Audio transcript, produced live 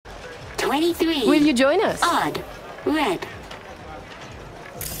23. Will you join us? Odd. Red.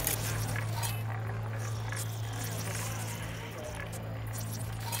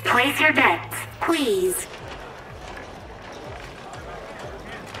 Place your bets, please.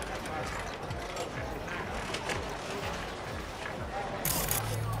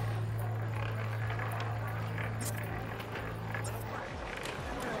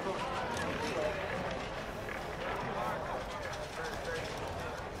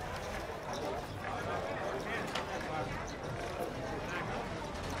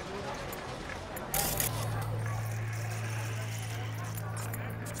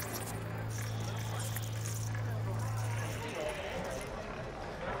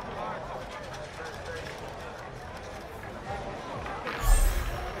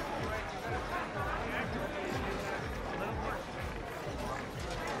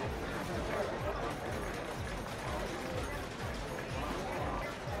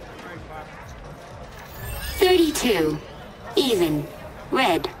 $32. Even.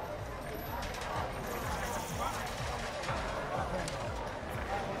 Red.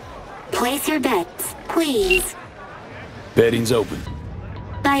 Place your bets, please. Betting's open.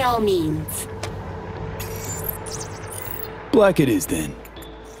 By all means. Black it is then.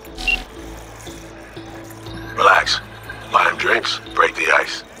 Relax. Buy him drinks, break the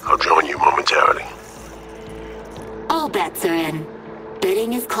ice. I'll join you momentarily. All bets are in.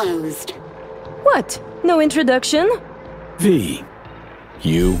 Bidding is closed. What? No introduction? V.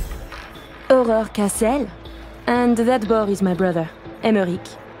 You? Aurore Cassel. And that boy is my brother, Aymeric.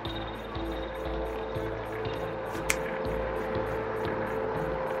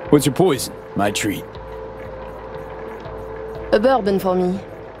 What's your poison? My treat. A bourbon for me.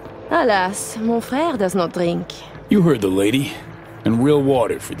 Alas, mon frère does not drink. You heard the lady. And real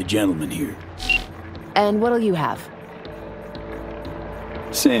water for the gentleman here. And what'll you have?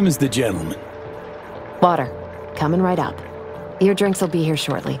 Same as the gentleman. Water. Coming right up. Your drinks will be here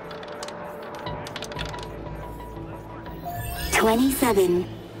shortly. 27.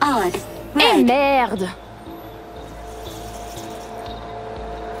 Odd. Eh Red. merde!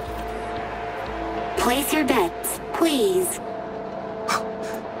 Place your bets, please.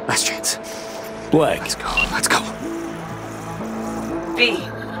 Last chance. Black. Let's go. V.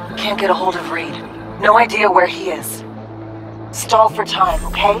 Can't get a hold of Reed. No idea where he is. Stall for time,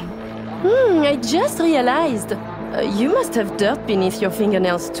 okay? I just realized. You must have dirt beneath your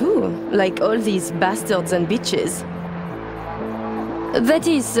fingernails too, like all these bastards and bitches. That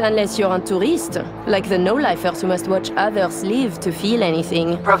is, unless you're a tourist, like the no-lifers who must watch others live to feel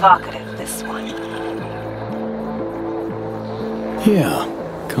anything. Provocative, this one. Yeah.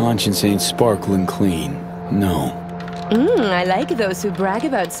 Conscience ain't sparkling clean. No. I like those who brag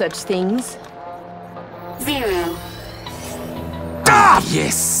about such things. 0. Ah,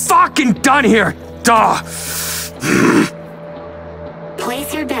 yes! Fucking done here! Duh!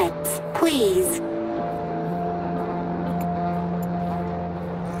 Place your bets, please.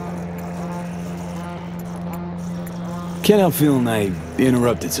 Can't help feeling I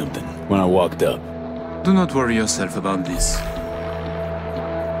interrupted something when I walked up. Do not worry yourself about this.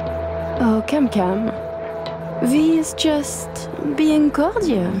 Oh, come. V is just being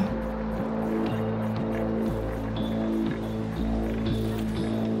cordial.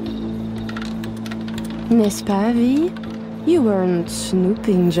 N'est-ce pas, V? You weren't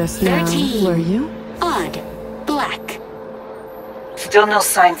snooping just now, 13. were you? Odd. Black. Still no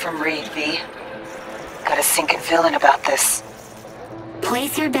sign from Reed, V. Got a sinking feeling about this.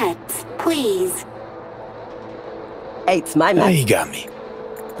 Place your bets, please. Eight's my Now man. you got me.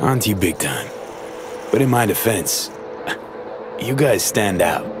 Onto you big time. But in my defense, you guys stand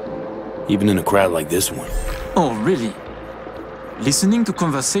out. Even in a crowd like this one. Oh, really? Listening to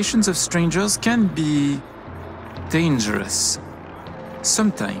conversations of strangers can be dangerous.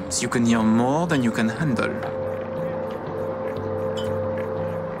 Sometimes you can hear more than you can handle.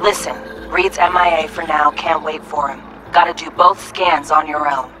 Listen, Reed's MIA for now, can't wait for him. Gotta do both scans on your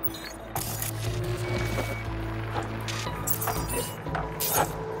own.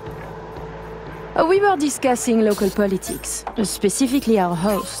 We were discussing local politics, specifically our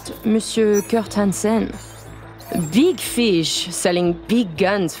host, Mister Kurt Hansen. Big fish selling big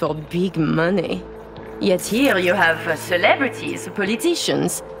guns for big money. Yet here you have celebrities,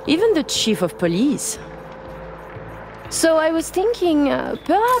 politicians, even the chief of police. So I was thinking,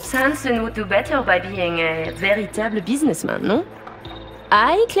 perhaps Hansen would do better by being a véritable businessman, no?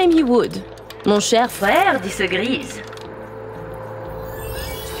 I claim he would. Mon cher frère disagrees.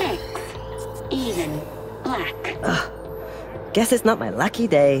 6. Even. Black. Guess it's not my lucky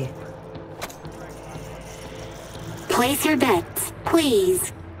day. Place your bets,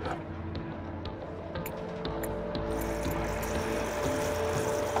 please.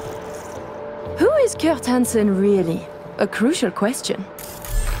 is Kurt Hansen really? A crucial question.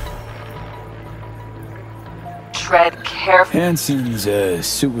 Tread carefully. Hansen's a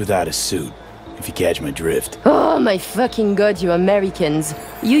suit without a suit, if you catch my drift. Oh my fucking god, you Americans.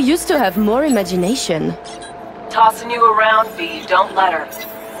 You used to have more imagination. Tossing you around, V. Don't let her.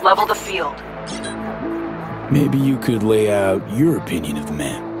 Level the field. Maybe you could lay out your opinion of the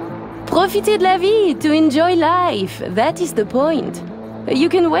man. Profiter de la vie, to enjoy life. That is the point. You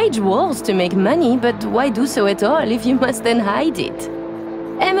can wage wars to make money, but why do so at all if you must then hide it?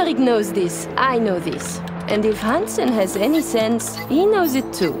 Aymeric knows this, I know this. And if Hansen has any sense, he knows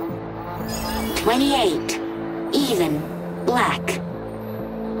it too. 28. Even. Black.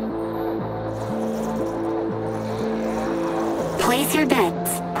 Place your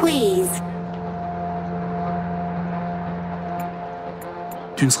bets, please.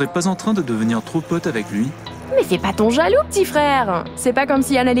 Tu ne serais pas en train de devenir trop pote avec lui? Mais fais pas ton jaloux, petit frère. C'est pas comme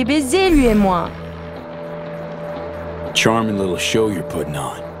si on allait baiser, lui et moi. Charming little show you're putting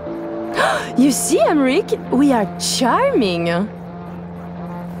on. You see, Aymeric, we are charming.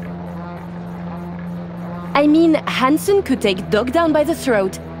 I mean, Hansen could take Dogtown by the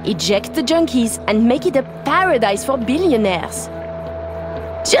throat, eject the junkies, and make it a paradise for billionaires.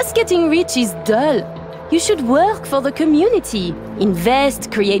 Just getting rich is dull. You should work for the community.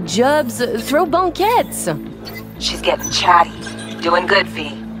 Invest, create jobs, throw banquets. She's getting chatty. Doing good, V.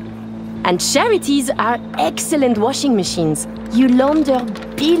 And charities are excellent washing machines. You launder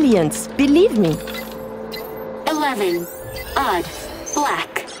billions, believe me. 11. Odd.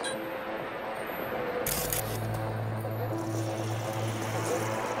 Black.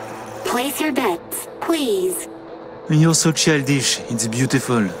 Place your bets, please. You're so childish, it's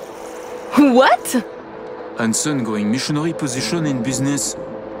beautiful. What? Hansen going missionary position in business?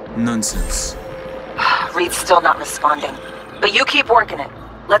 Nonsense. Reed's still not responding. But you keep working it.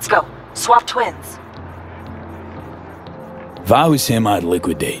 Let's go. Swap twins. If I was him, I'd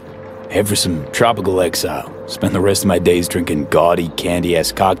liquidate. Head for some tropical exile. Spend the rest of my days drinking gaudy,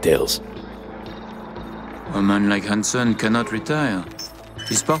 candy-ass cocktails. A man like Hansen cannot retire.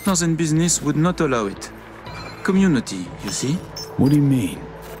 His partners in business would not allow it. Community, you see? What do you mean?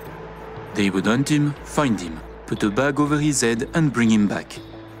 They would hunt him, find him, put a bag over his head and bring him back.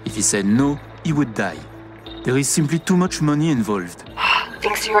 If he said no, he would die. There is simply too much money involved.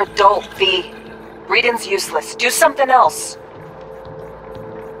 Thinks you're a dolt, V. Reading's useless. Do something else.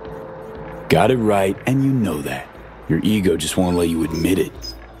 Got it right, and you know that. Your ego just won't let you admit it.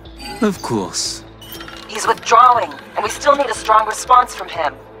 Of course. He's withdrawing, and we still need a strong response from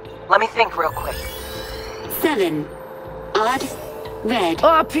him. Let me think real quick. 7. Odd. Red.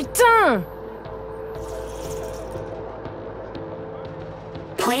 Oh putain!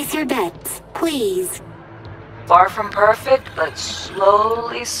 Place your bets, please. Far from perfect, but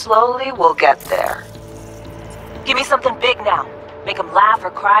slowly we'll get there. Give me something big now. Make him laugh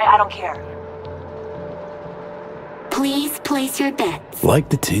or cry, I don't care. Please place your bets. Like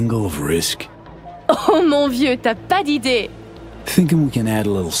the tingle of risk? Oh mon vieux, t'as pas d'idée. Thinking we can add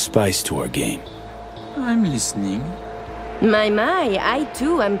a little spice to our game. I'm listening. My, I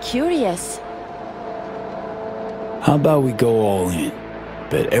too am curious. How about we go all in?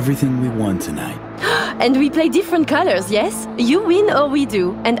 Bet everything we won tonight. And we play different colors, yes? You win or we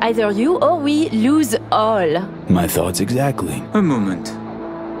do, and either you or we lose all. My thoughts exactly. A moment.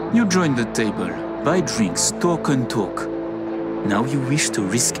 You join the table, buy drinks, talk and talk. Now you wish to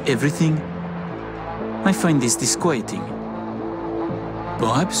risk everything? I find this disquieting.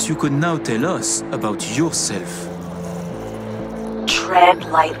 Perhaps you could now tell us about yourself. Tread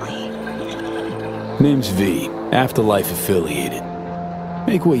lightly. Name's V, Afterlife affiliated.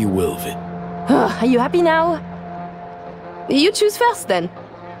 Make what you will of it. Are you happy now? You choose first then.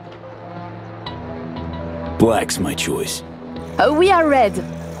 Black's my choice. We are red,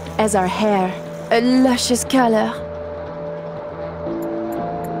 as our hair, a luscious color.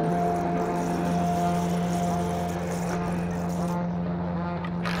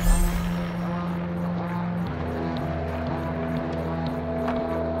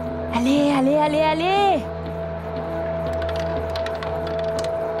 Allez!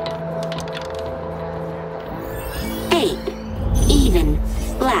 8. Even.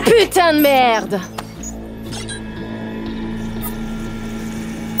 Black. Putain de merde!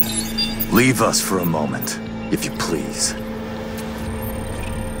 Leave us for a moment, if you please.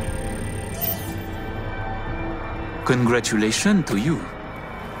 Congratulations to you.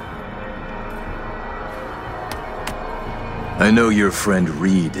 I know your friend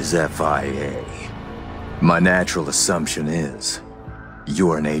Reed is FIA. My natural assumption is,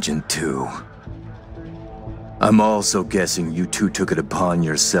 you're an agent too. I'm also guessing you two took it upon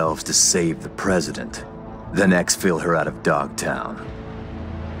yourselves to save the president, then exfil her out of Dogtown.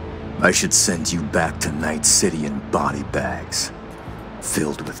 I should send you back to Night City in body bags,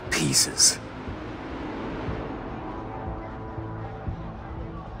 filled with pieces.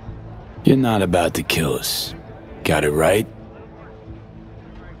 You're not about to kill us. Got it right?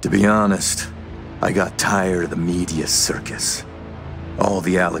 To be honest, I got tired of the media circus. All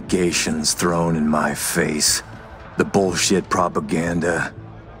the allegations thrown in my face, the bullshit propaganda.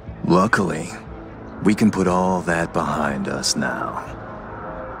 Luckily, we can put all that behind us now.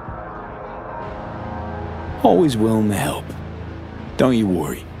 Always willing to help. Don't you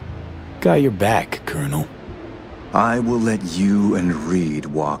worry. Got your back, Colonel. I will let you and Reed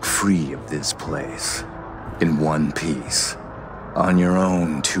walk free of this place. In one piece. On your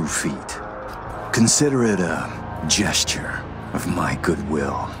own 2 feet. Consider it a gesture of my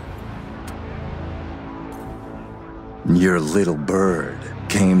goodwill. Your little bird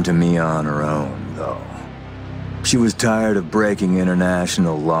came to me on her own, though. She was tired of breaking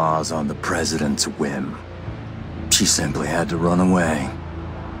international laws on the president's whim. She simply had to run away.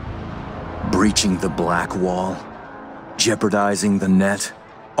 Breaching the Black Wall, jeopardizing the net,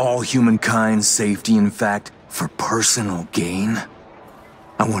 all humankind's safety, in fact, for personal gain?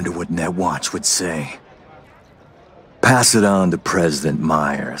 I wonder what Netwatch would say. Pass it on to President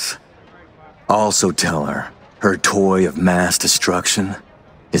Myers. Also tell her toy of mass destruction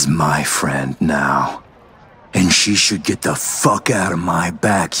is my friend now. And she should get the fuck out of my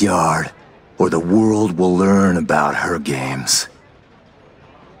backyard, or the world will learn about her games.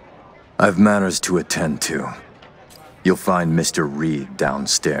 I've matters to attend to. You'll find Mr. Reed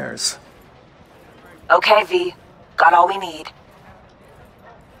downstairs. Okay, V. Got all we need.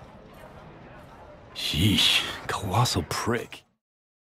 Sheesh, colossal prick.